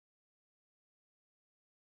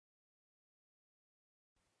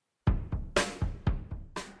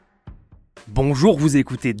Bonjour, vous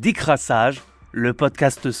écoutez Décrassage, le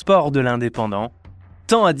podcast sport de l'indépendant.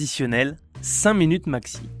 Temps additionnel, 5 minutes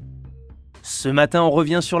maxi. Ce matin, on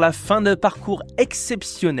revient sur la fin de parcours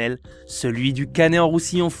exceptionnel, celui du Canet en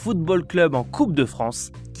Roussillon Football Club en Coupe de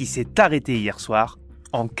France, qui s'est arrêté hier soir,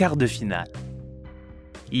 en quart de finale.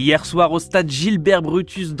 Hier soir, au stade Gilbert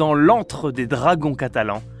Brutus, dans l'antre des Dragons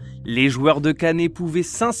catalans, les joueurs de Canet pouvaient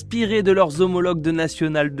s'inspirer de leurs homologues de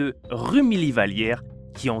National 2, Rumilly-Vallière,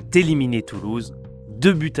 qui ont éliminé Toulouse,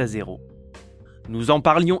 2-0. Nous en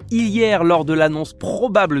parlions hier lors de l'annonce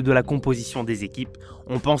probable de la composition des équipes.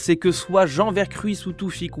 On pensait que soit Jean Vercruis ou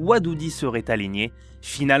Toufik Ouadoudi seraient alignés.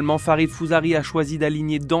 Finalement, Farid Fouzari a choisi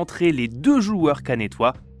d'aligner d'entrée les deux joueurs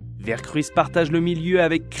canétois. Vercruis partage le milieu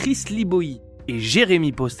avec Chris Liboy et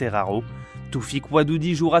Jérémy Posteraro. Toufik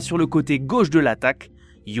Ouadoudi jouera sur le côté gauche de l'attaque.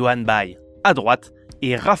 Yohann à droite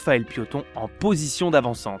et Raphaël Pioton en position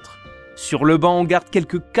d'avant-centre. Sur le banc, on garde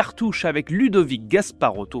quelques cartouches avec Ludovic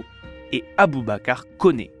Gasparotto et Aboubacar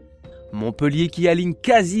Koné. Montpellier, qui aligne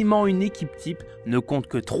quasiment une équipe type, ne compte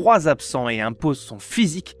que 3 absents et impose son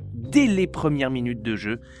physique dès les premières minutes de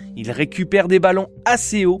jeu. Il récupère des ballons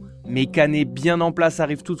assez hauts, mais Canet, bien en place,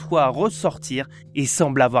 arrive toutefois à ressortir et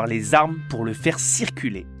semble avoir les armes pour le faire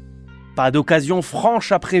circuler. Pas d'occasion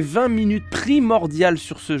franche après 20 minutes primordiales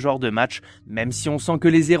sur ce genre de match, même si on sent que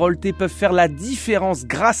les Héroltais peuvent faire la différence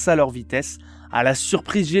grâce à leur vitesse. À la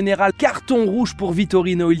surprise générale, carton rouge pour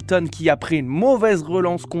Vitorino Hilton qui, après une mauvaise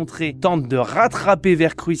relance contrée, tente de rattraper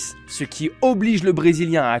Vercruis, ce qui oblige le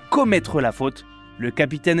Brésilien à commettre la faute. Le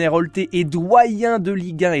capitaine héroltais et doyen de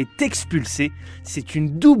Ligue 1 est expulsé. C'est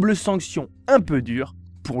une double sanction un peu dure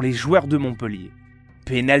pour les joueurs de Montpellier.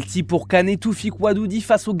 Penalty pour Canet, Toufik Ouadoudi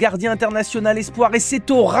face au gardien international espoir et c'est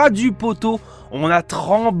au ras du poteau. On a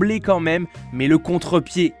tremblé quand même, mais le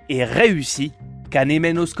contre-pied est réussi. Canet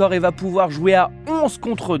mène au score et va pouvoir jouer à 11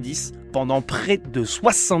 contre 10 pendant près de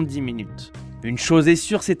 70 minutes. Une chose est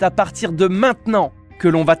sûre, c'est à partir de maintenant que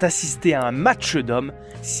l'on va assister à un match d'hommes.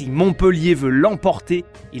 Si Montpellier veut l'emporter,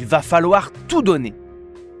 il va falloir tout donner.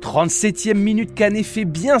 37e minute, Canet fait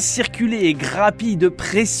bien circuler et grappille de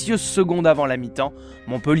précieuses secondes avant la mi-temps.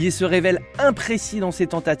 Montpellier se révèle imprécis dans ses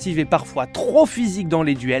tentatives et parfois trop physique dans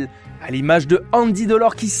les duels, à l'image de Andy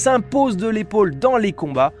Delors qui s'impose de l'épaule dans les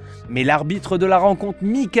combats. Mais l'arbitre de la rencontre,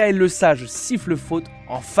 Michael Le Sage, siffle faute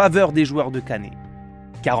en faveur des joueurs de Canet.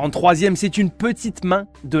 43e, c'est une petite main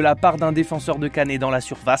de la part d'un défenseur de Canet dans la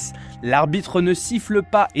surface. L'arbitre ne siffle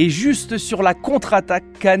pas et juste sur la contre-attaque,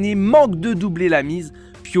 Canet manque de doubler la mise.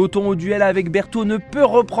 Pioton au duel avec Berthaud ne peut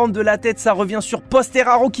reprendre de la tête, ça revient sur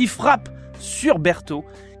Posteraro qui frappe sur Berthaud.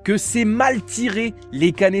 Que c'est mal tiré,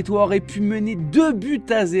 les Canétois auraient pu mener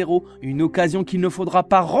 2-0, une occasion qu'il ne faudra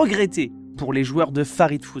pas regretter pour les joueurs de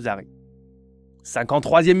Farid Fouzari.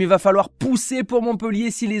 53e, il va falloir pousser pour Montpellier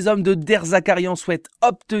si les hommes de Der Zakarian souhaitent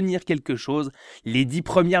obtenir quelque chose. Les 10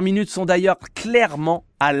 premières minutes sont d'ailleurs clairement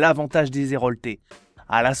à l'avantage des Héroltais.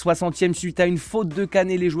 À la 60e, suite à une faute de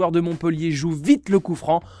Canet, les joueurs de Montpellier jouent vite le coup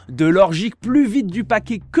franc. Delors gicle plus vite du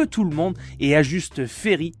paquet que tout le monde et ajuste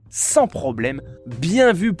Ferry sans problème.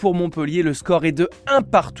 Bien vu pour Montpellier, le score est de 1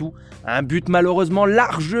 partout. Un but malheureusement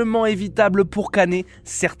largement évitable pour Canet,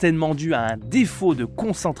 certainement dû à un défaut de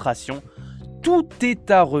concentration. Tout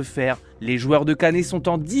est à refaire. Les joueurs de Canet sont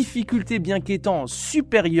en difficulté bien qu'étant en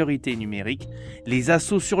supériorité numérique. Les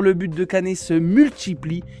assauts sur le but de Canet se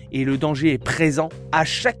multiplient et le danger est présent à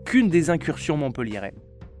chacune des incursions montpelliéraines.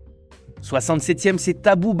 67e, c'est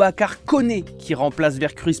Aboubacar Koné qui remplace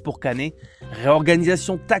Vercruis pour Canet.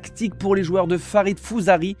 Réorganisation tactique pour les joueurs de Farid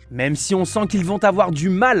Fouzari, même si on sent qu'ils vont avoir du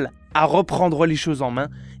mal à reprendre les choses en main.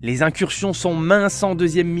 Les incursions sont minces en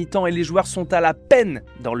deuxième mi-temps et les joueurs sont à la peine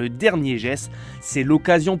dans le dernier geste. C'est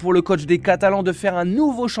l'occasion pour le coach des Catalans de faire un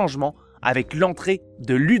nouveau changement avec l'entrée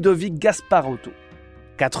de Ludovic Gasparotto.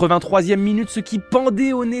 83e minute, ce qui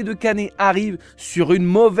pendait au nez de Canet arrive sur une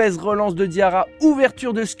mauvaise relance de Diarra,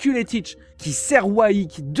 ouverture de Skuletic qui sert Wahi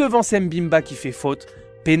qui devance Mbimba qui fait faute.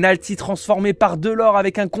 Penalty transformé par Delors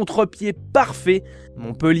avec un contre-pied parfait.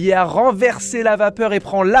 Montpellier a renversé la vapeur et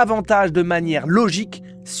prend l'avantage de manière logique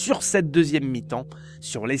sur cette deuxième mi-temps.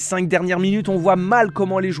 Sur les 5 dernières minutes, on voit mal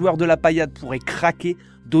comment les joueurs de la paillade pourraient craquer,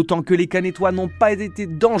 d'autant que les Canétois n'ont pas été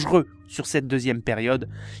dangereux sur cette deuxième période.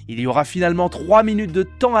 Il y aura finalement 3 minutes de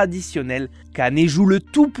temps additionnel. Canet joue le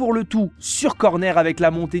tout pour le tout sur corner avec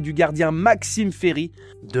la montée du gardien Maxime Ferry.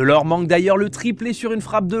 Delors manque d'ailleurs le triplé sur une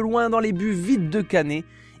frappe de loin dans les buts vides de Canet.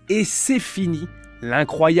 Et c'est fini.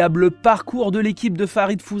 L'incroyable parcours de l'équipe de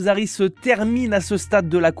Farid Fouzari se termine à ce stade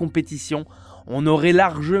de la compétition. On aurait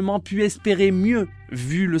largement pu espérer mieux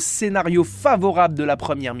Vu le scénario favorable de la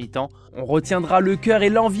première mi-temps, on retiendra le cœur et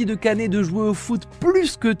l'envie de Canet de jouer au foot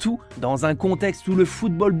plus que tout dans un contexte où le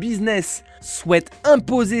football business souhaite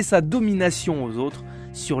imposer sa domination aux autres.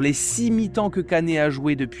 Sur les 6 mi-temps que Canet a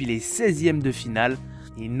joué depuis les 16e de finale,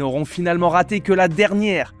 ils n'auront finalement raté que la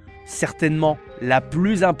dernière, certainement la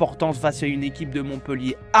plus importante face à une équipe de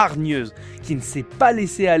Montpellier hargneuse qui ne s'est pas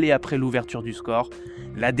laissée aller après l'ouverture du score.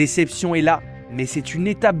 La déception est là, mais c'est une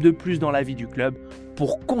étape de plus dans la vie du club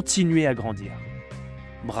pour continuer à grandir.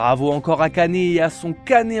 Bravo encore à Canet et à son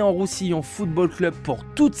Canet en Roussillon Football Club pour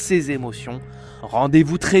toutes ces émotions.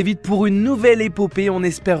 Rendez-vous très vite pour une nouvelle épopée. On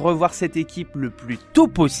espère revoir cette équipe le plus tôt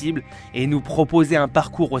possible et nous proposer un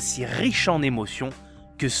parcours aussi riche en émotions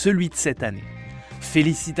que celui de cette année.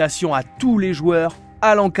 Félicitations à tous les joueurs,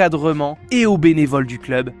 à l'encadrement et aux bénévoles du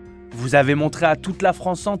club. Vous avez montré à toute la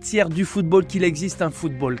France entière du football qu'il existe un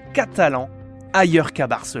football catalan ailleurs qu'à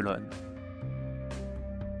Barcelone.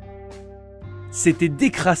 C'était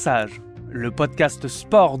Décrassage, le podcast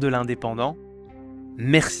sport de l'Indépendant.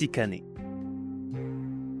 Merci Canet.